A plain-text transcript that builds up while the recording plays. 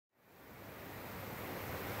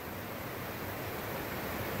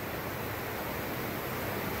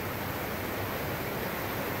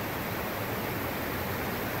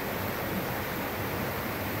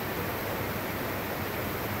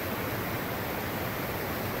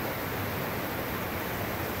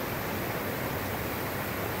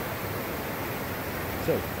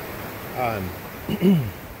So,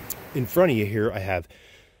 in front of you here, I have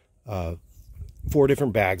 4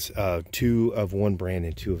 different bags, 2 of one brand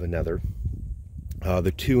and 2 of another.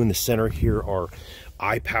 The 2 in the center here are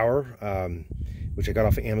IPower, which I got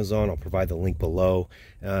off of Amazon. I'll provide the link below.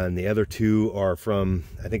 And the other 2 are from,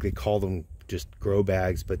 I think they call them just grow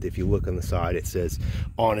bags, but if you look on the side, it says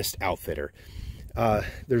Honest Outfitter.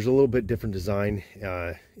 There's a little bit different design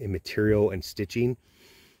in material and stitching.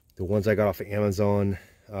 The ones I got off of Amazon,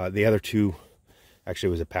 the other 2, actually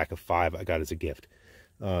it was a pack of 5 I got as a gift.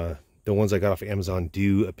 The ones I got off of Amazon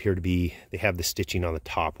do appear to be, they have the stitching on the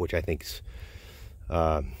top, which I think is,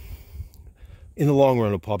 in the long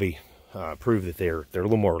run will probably prove that they're a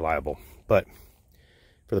little more reliable. But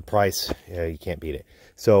for the price, you can't beat it.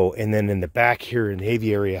 So, and then in the back here in the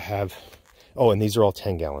aviary, I have, oh, and these are all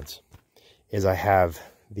 10 gallons, is I have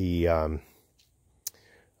the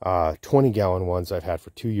 20-gallon ones I've had for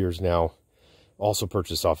 2 years now, also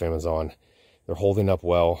purchased off Amazon. They're holding up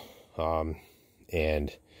well,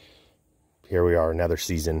 and here we are, another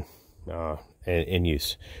season in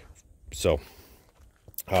use. So,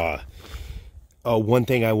 one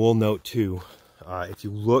thing I will note too, if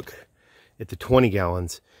you look at the 20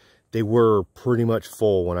 gallons, they were pretty much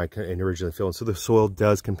full when I originally filled. So the soil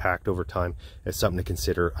does compact over time. It's something to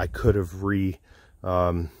consider. I could have refreshed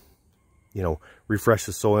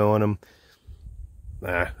the soil on them.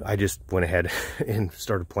 I just went ahead and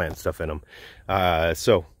started planting stuff in them.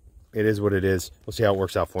 So it is what it is. We'll see how it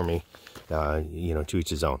works out for me. To each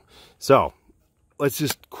his own. So let's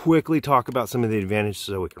just quickly talk about some of the advantages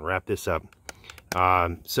so we can wrap this up.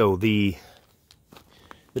 So the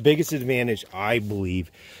biggest advantage, I believe,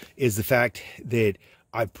 is the fact that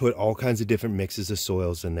I've put all kinds of different mixes of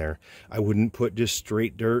soils in there. I wouldn't put just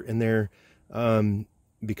straight dirt in there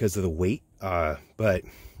because of the weight, but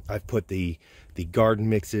I've put the garden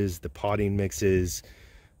mixes, the potting mixes,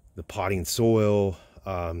 the potting soil,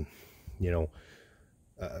 all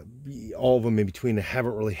of them in between. I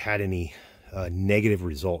haven't really had any negative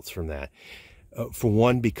results from that. For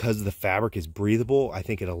one, because the fabric is breathable, I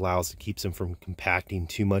think it keeps them from compacting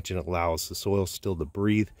too much, and it allows the soil still to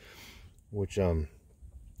breathe, which of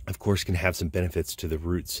course can have some benefits to the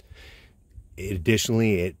roots.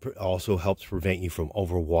 Additionally, it also helps prevent you from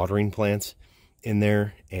overwatering plants in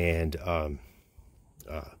there, and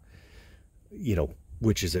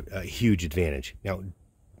which is a huge advantage. Now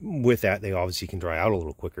with that, they obviously can dry out a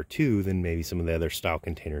little quicker too than maybe some of the other style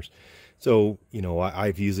containers. So,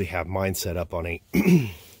 I've usually have mine set up on a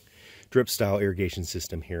drip style irrigation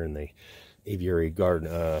system here in the aviary garden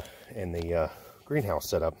and the greenhouse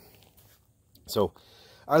setup. So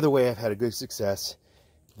either way, I've had a good success.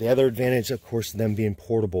 The other advantage, of course, them being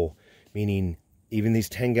portable, meaning even these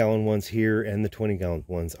 10-gallon ones here and the 20-gallon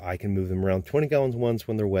ones, I can move them around. 20-gallon ones,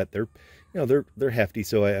 when they're wet, they're hefty,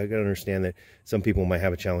 so I gotta understand that some people might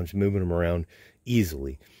have a challenge moving them around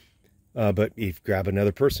easily. But if you grab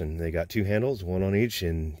another person, they got 2 handles, 1 on each,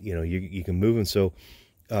 and you can move them. So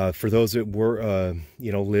for those that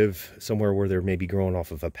live somewhere where they're maybe growing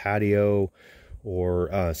off of a patio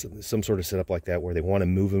or some sort of setup like that, where they want to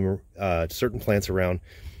move them certain plants around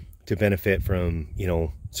to benefit from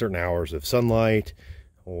certain hours of sunlight,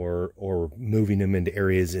 or moving them into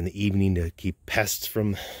areas in the evening to keep pests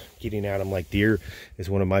from getting at them, like deer is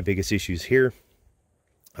one of my biggest issues here.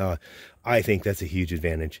 I think that's a huge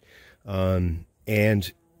advantage.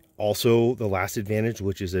 And also the last advantage,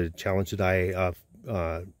 which is a challenge that I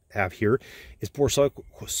have here, is poor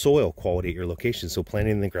soil quality at your location. So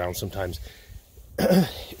planting in the ground sometimes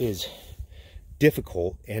is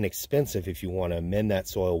difficult and expensive if you want to amend that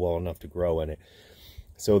soil well enough to grow in it.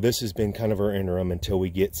 So this has been kind of our interim until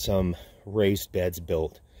we get some raised beds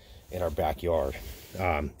built in our backyard.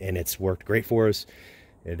 And it's worked great for us.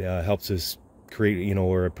 It helps us create,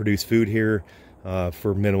 or produce food here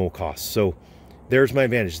for minimal costs. So there's my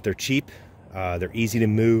advantage. They're cheap, they're easy to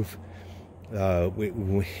move.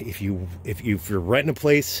 If you're renting a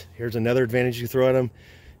place, here's another advantage you throw at them.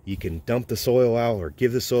 You can dump the soil out or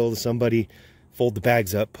give the soil to somebody, fold the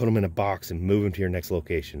bags up, put them in a box, and move them to your next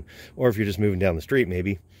location. Or if you're just moving down the street,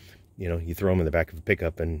 maybe you throw them in the back of a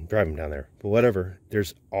pickup and drive them down there. But whatever,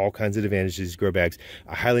 there's all kinds of advantages to these grow bags.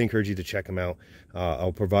 I highly encourage you to check them out.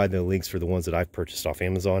 I'll provide the links for the ones that I've purchased off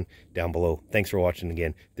Amazon down below. Thanks for watching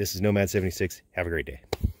again. This is Nomad76. Have a great day.